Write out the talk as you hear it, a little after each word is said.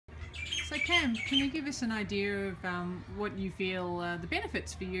Cam, can you give us an idea of what you feel the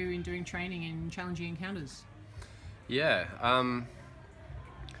benefits for you in doing training in challenging encounters? Yeah,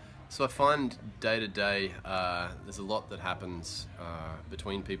 so I find day to day there's a lot that happens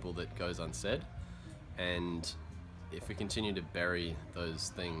between people that goes unsaid, and if we continue to bury those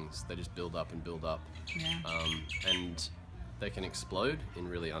things, they just build up and build up, Yeah. and they can explode in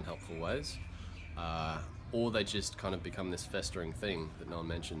really unhelpful ways, or they just kind of become this festering thing that no one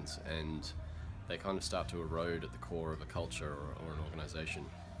mentions, and they kind of start to erode at the core of a culture or an organization.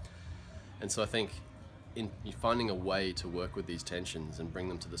 And so I think in finding a way to work with these tensions and bring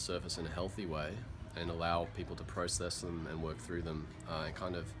them to the surface in a healthy way and allow people to process them and work through them, and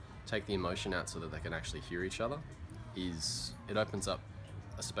kind of take the emotion out so that they can actually hear each other, it opens up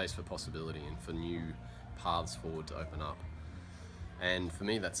a space for possibility and for new paths forward to open up. And for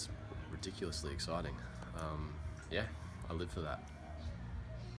me, that's ridiculously exciting. Yeah, I live for that.